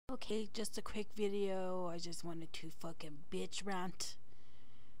Okay, just a quick video. I just wanted to fucking bitch rant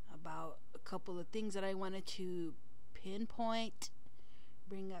about a couple of things that I wanted to pinpoint,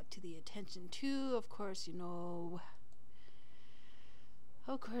 bring up to the attention to. Of course, you know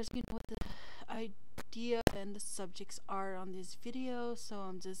what the idea and the subjects are on this video, so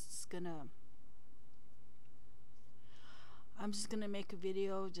I'm just gonna make a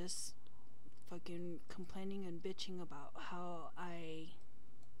video just fucking complaining and bitching about how I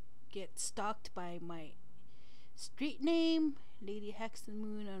get stalked by my street name, Lady Hex and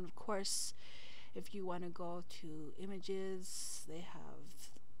Moon. And of course, if you want to go to images, they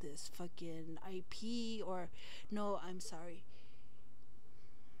have this fucking IP, or no, I'm sorry,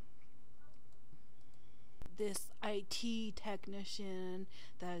 this IT technician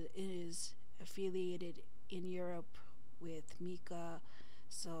that is affiliated in Europe with Mika,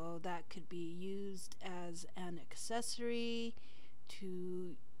 so that could be used as an accessory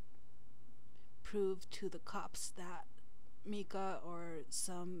to prove to the cops that Mika or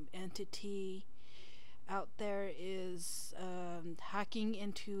some entity out there is hacking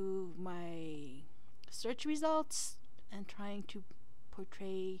into my search results and trying to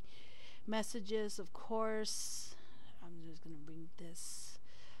portray messages. Of course, I'm just gonna bring this.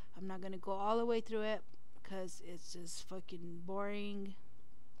 I'm not gonna go all the way through it because it's just fucking boring.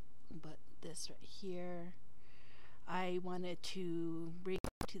 But this right here, I wanted to bring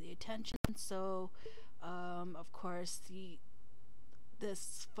to the attention. So, of course,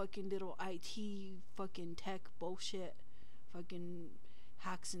 this fucking little IT fucking tech bullshit fucking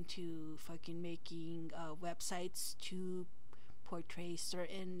hacks into fucking making websites to portray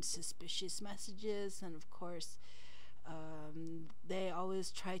certain suspicious messages. And of course, they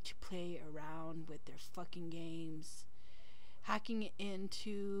always try to play around with their fucking games, hacking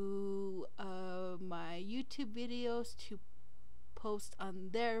into my YouTube videos to post on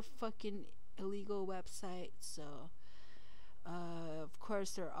their fucking illegal website. So of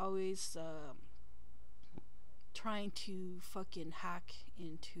course, they're always trying to fucking hack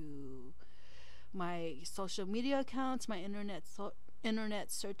into my social media accounts, my internet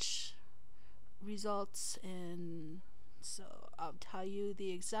search results. And so I'll tell you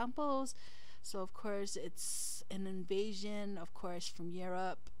the examples. So of course, it's an invasion, of course, from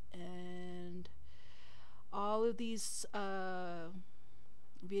Europe, and all of these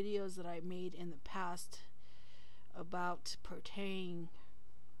videos that I made in the past about pertaining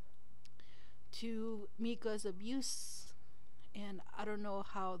to Mika's abuse. And I don't know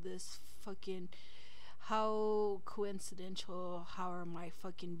how coincidental, how are my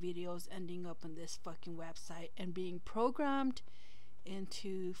fucking videos ending up on this fucking website and being programmed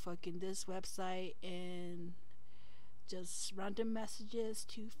into fucking this website, and just random messages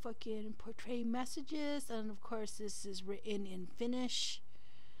to fucking portray messages. And of course, this is written in Finnish,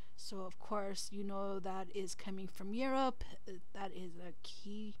 so of course, you know, that is coming from Europe. That is a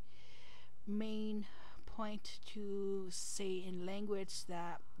key main point to say in language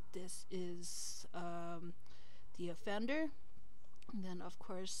that this is the offender. And then of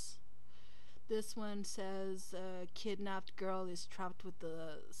course, this one says kidnapped girl is trapped with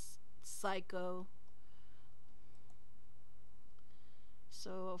the psycho.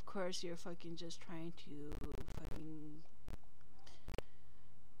 So of course, you're fucking just trying to fucking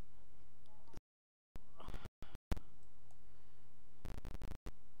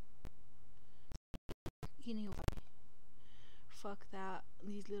fuck that.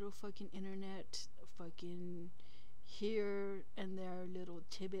 These little fucking internet fucking here and there, little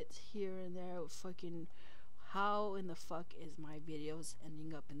tidbits here and there, fucking how in the fuck is my videos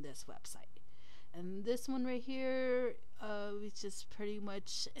ending up in this website. And this one right here, is just pretty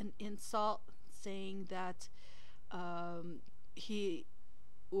much an insult, saying that he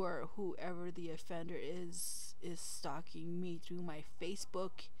or whoever the offender is stalking me through my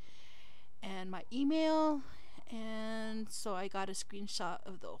Facebook and my email. And so I got a screenshot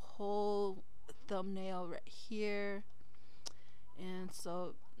of the whole thumbnail right here. And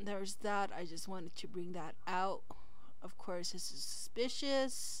so there's that. I just wanted to bring that out. Of course, this is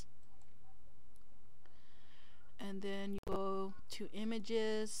suspicious. And then you go to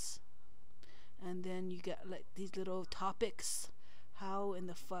images, and then you get like these little topics. How in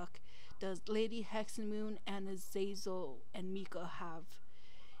the fuck does Lady Hex and Moon and Azazel and Mika have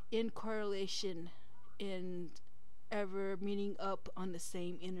in correlation in ever meeting up on the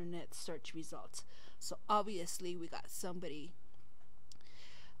same internet search results? So obviously we got somebody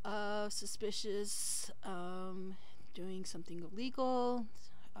suspicious, doing something illegal,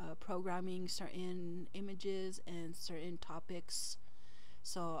 programming certain images and certain topics.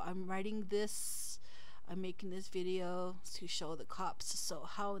 So I'm writing this I'm making this video to show the cops. So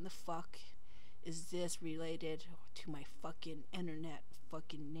how in the fuck is this related to my fucking internet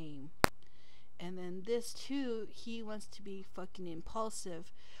fucking name? And then this too, he wants to be fucking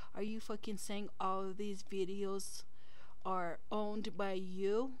impulsive. Are you fucking saying all of these videos are owned by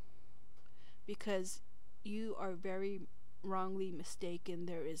you? Because you are very wrongly mistaken.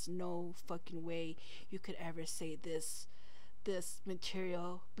 There is no fucking way you could ever say this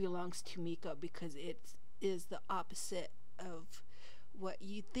material belongs to Mika, because it is the opposite of what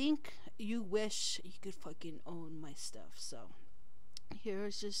you think. You wish you could fucking own my stuff. So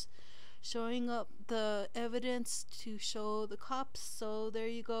here's just showing up the evidence to show the cops. So there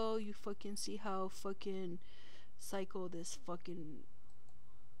you go. You fucking see how fucking psycho this fucking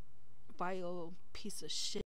vile piece of shit